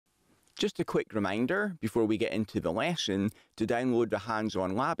Just a quick reminder before we get into the lesson to download the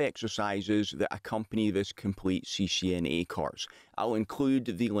hands-on lab exercises that accompany this complete CCNA course. I'll include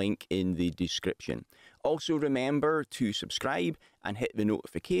the link in the description. Also remember to subscribe and hit the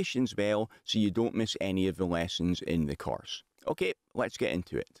notifications bell so you don't miss any of the lessons in the course. Okay, let's get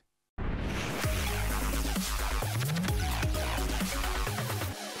into it.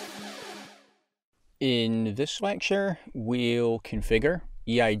 In this lecture, we'll configure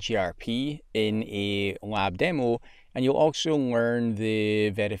EIGRP in a lab demo, and you'll also learn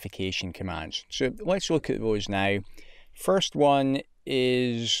the verification commands. So let's look at those now. First one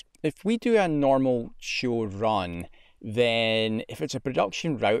is, if we do a normal show run, then if it's a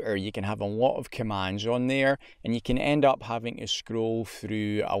production router, you can have a lot of commands on there, and you can end up having to scroll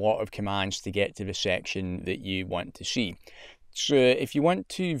through a lot of commands to get to the section that you want to see. So if you want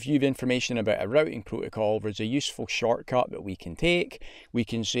to view the information about a routing protocol, there's a useful shortcut that we can take. We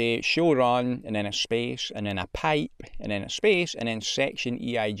can say show run, and then a space, and then a pipe, and then a space, and then section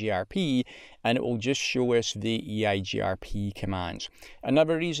EIGRP, and it will just show us the EIGRP commands.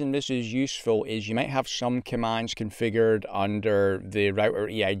 Another reason this is useful is you might have some commands configured under the router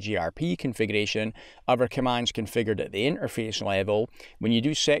EIGRP configuration, other commands configured at the interface level. When you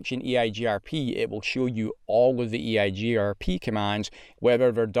do section EIGRP, it will show you all of the EIGRP commands,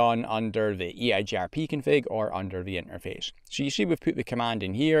 whether they're done under the EIGRP config or under the interface. So you see we've put the command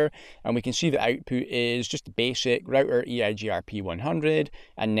in here, and we can see the output is just basic router EIGRP 100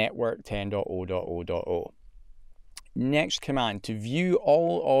 and network 10.0.0.0. Next command, to view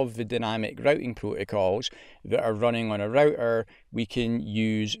all of the dynamic routing protocols that are running on a router, we can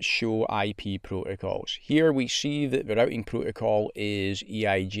use show IP protocols. Here we see that the routing protocol is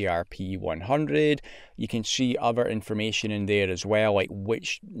EIGRP 100. You can see other information in there as well, like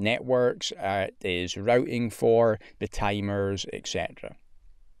which networks it is routing for, the timers, etc.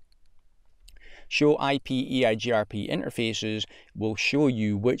 Show IP EIGRP interfaces will show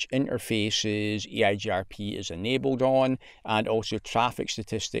you which interfaces EIGRP is enabled on, and also traffic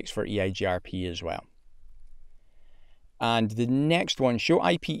statistics for EIGRP as well. And the next one, show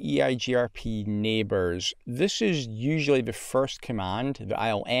IP EIGRP neighbors. This is usually the first command that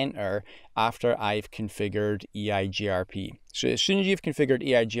I'll enter after I've configured EIGRP. So as soon as you've configured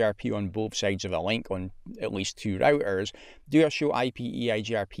EIGRP on both sides of a link on at least two routers, do a show IP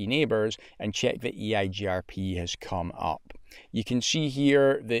EIGRP neighbors and check that EIGRP has come up. You can see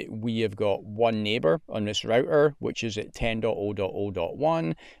here that we have got one neighbor on this router, which is at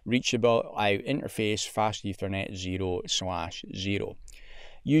 10.0.0.1, reachable out interface fast Ethernet 0/0.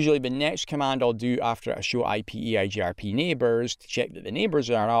 Usually the next command I'll do after a show IP EIGRP neighbors to check that the neighbors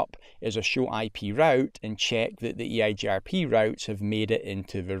are up is a show IP route and check that the EIGRP routes have made it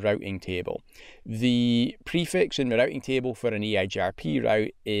into the routing table. The prefix in the routing table for an EIGRP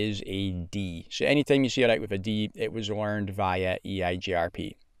route is a D. So anytime you see a route with a D, it was learned via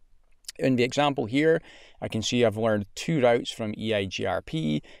EIGRP. In the example here, I can see I've learned two routes from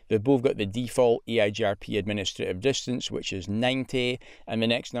EIGRP. They've both got the default EIGRP administrative distance, which is 90, and the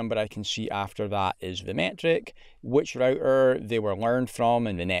next number I can see after that is the metric, which router they were learned from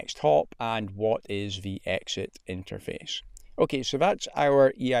in the next hop, and what is the exit interface. Okay, so that's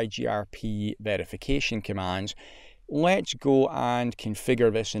our EIGRP verification commands. Let's go and configure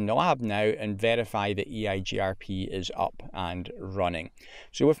this in the lab now and verify that EIGRP is up and running.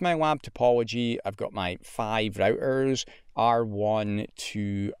 So with my lab topology, I've got my 5 routers, R1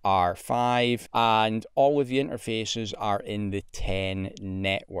 to R5, and all of the interfaces are in the 10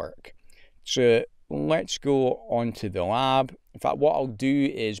 network. So let's go onto the lab. In fact, what I'll do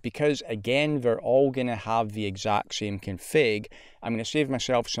is, because again, they're all going to have the exact same config, I'm going to save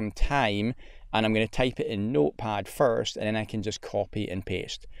myself some time, and I'm going to type it in Notepad first, and then I can just copy and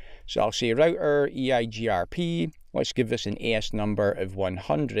paste. So I'll say router EIGRP, let's give this an AS number of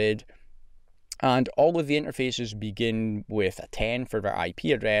 100, and all of the interfaces begin with a 10 for their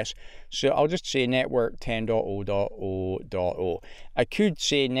IP address, so I'll just say network 10.0.0.0. I could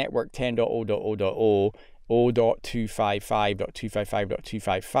say network 10.0.0.0,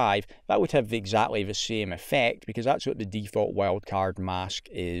 0.255.255.255, that would have exactly the same effect because that's what the default wildcard mask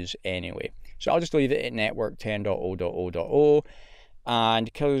is anyway. So I'll just leave it at network 10.0.0.0, and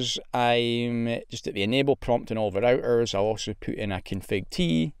because I'm just at the enable prompt in all the routers, I'll also put in a config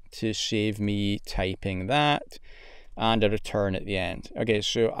T to save me typing that, and a return at the end. Okay,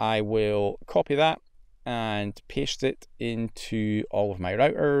 so I will copy that and paste it into all of my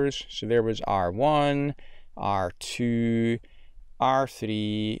routers. So there was R1, R2,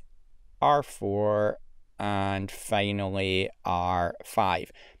 R3, R4, and finally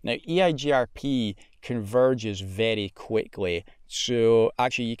R5. Now EIGRP converges very quickly So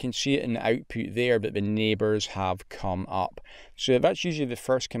actually you can see it in the output there, but the neighbors have come up. So that's usually the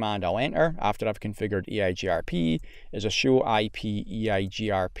first command I'll enter after I've configured EIGRP, is a show IP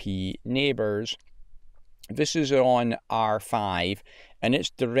EIGRP neighbors. This is on R5 and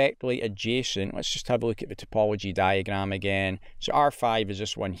it's directly adjacent. Let's just have a look at the topology diagram again. So R5 is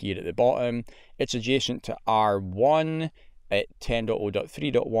this one here at the bottom. It's adjacent to R1 at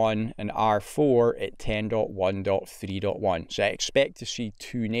 10.0.3.1 and R4 at 10.1.3.1. So I expect to see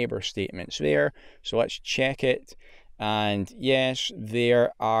two neighbor statements there. So let's check it. And yes,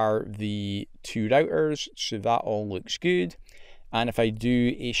 there are the two routers. So that all looks good. And if I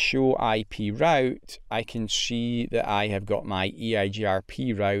do a show IP route, I can see that I have got my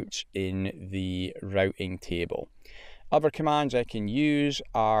EIGRP routes in the routing table. Other commands I can use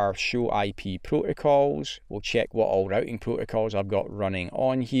are show IP protocols. We'll check what all routing protocols I've got running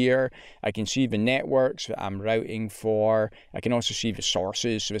on here. I can see the networks that I'm routing for. I can also see the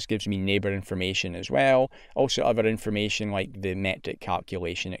sources, so this gives me neighbor information as well. Also other information like the metric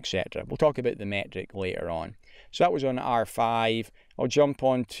calculation, etc. We'll talk about the metric later on. So that was on R5. I'll jump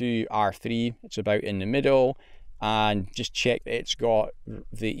on to R3. It's about in the middle, and just check that it's got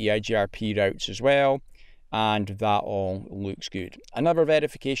the EIGRP routes as well. And that all looks good. Another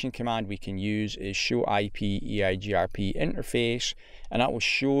verification command we can use is show IP EIGRP interface, and that will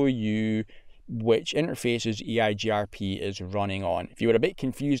show you which interfaces EIGRP is running on. If you were a bit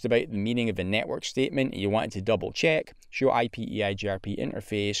confused about the meaning of the network statement and you wanted to double check, show IP EIGRP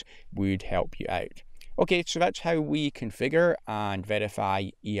interface would help you out. Okay, so that's how we configure and verify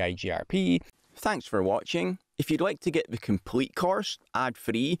EIGRP. Thanks for watching. If you'd like to get the complete course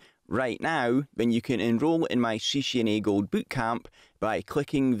ad-free right now, then you can enroll in my CCNA Gold Bootcamp by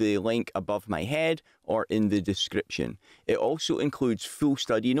clicking the link above my head or in the description. It also includes full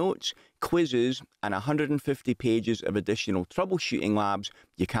study notes, quizzes, and 150 pages of additional troubleshooting labs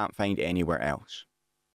you can't find anywhere else.